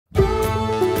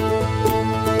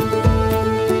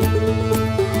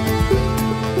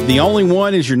The Only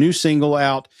One is your new single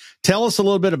out. Tell us a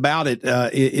little bit about it.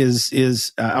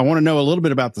 I want to know a little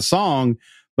bit about the song,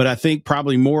 but I think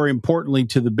probably more importantly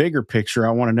to the bigger picture,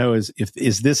 I want to know is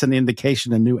this an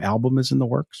indication a new album is in the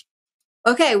works?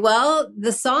 Okay, well,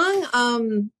 the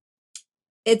song,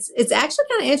 it's actually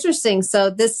kind of interesting. So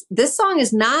this song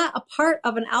is not a part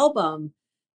of an album.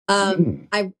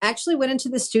 I actually went into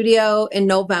the studio in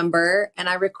November and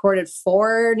I recorded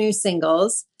 4 new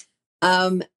singles,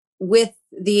 with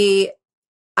the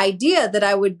idea that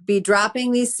I would be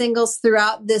dropping these singles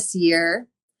throughout this year,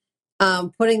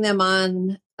 putting them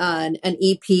on an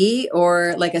EP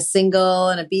or like a single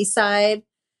and a B-side.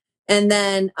 And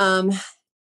then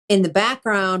in the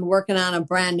background, working on a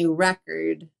brand new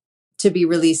record to be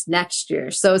released next year.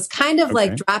 So it's kind of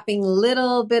like dropping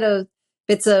little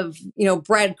bits of,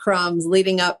 breadcrumbs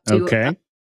leading up to a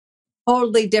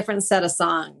totally different set of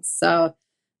songs. So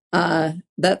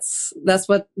that's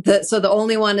what so The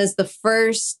Only One is the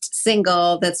first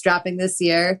single that's dropping this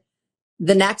year.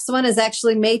 The next one is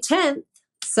actually May 10th.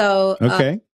 So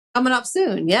coming up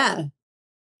soon. Yeah.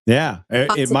 Yeah.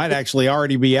 It might actually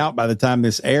already be out by the time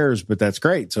this airs, but that's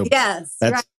great. So yes,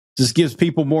 that's just gives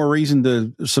people more reason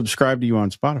to subscribe to you on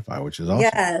Spotify, which is awesome.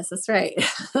 Yes, that's right.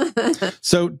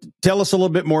 So tell us a little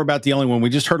bit more about The Only One. We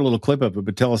just heard a little clip of it,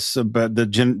 but tell us about the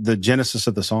genesis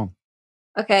of the song.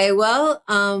 Okay. Well,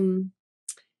 I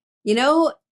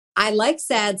like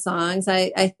sad songs.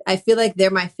 I feel like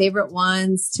they're my favorite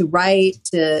ones to write,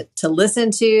 to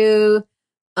listen to,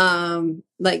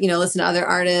 listen to other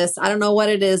artists. I don't know what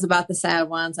it is about the sad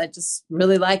ones. I just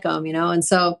really like them, And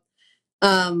so,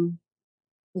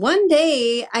 one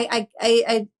day I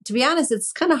to be honest,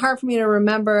 it's kind of hard for me to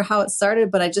remember how it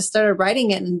started, but I just started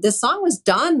writing it. And this song was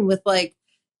done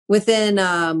within,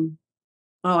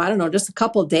 I don't know, just a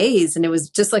couple of days. And it was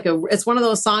just it's one of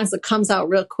those songs that comes out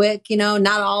real quick.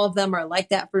 Not all of them are like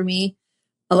that for me.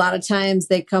 A lot of times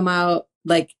they come out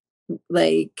like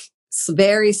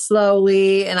very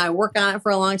slowly and I work on it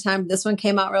for a long time. This one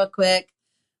came out real quick.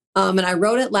 And I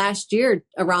wrote it last year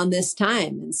around this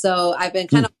time. And so I've been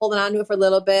kind of holding on to it for a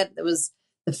little bit.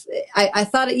 I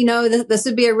thought, this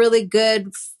would be a really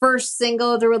good first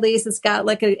single to release. It's got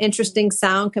like an interesting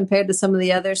sound compared to some of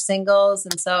the other singles.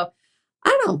 And so I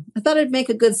don't know, I thought it'd make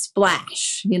a good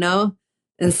splash,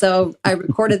 And so I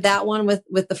recorded that one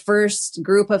with the first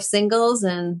group of singles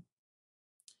and,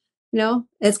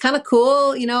 it's kind of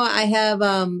cool. I have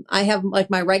like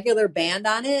my regular band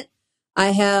on it.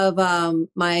 I have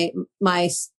my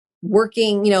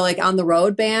working, like on the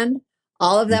road band.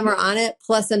 All of them are on it,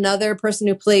 plus another person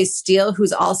who plays steel,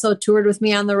 who's also toured with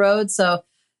me on the road. So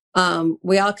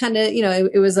we all kind of,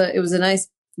 it was a nice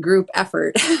group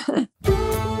effort.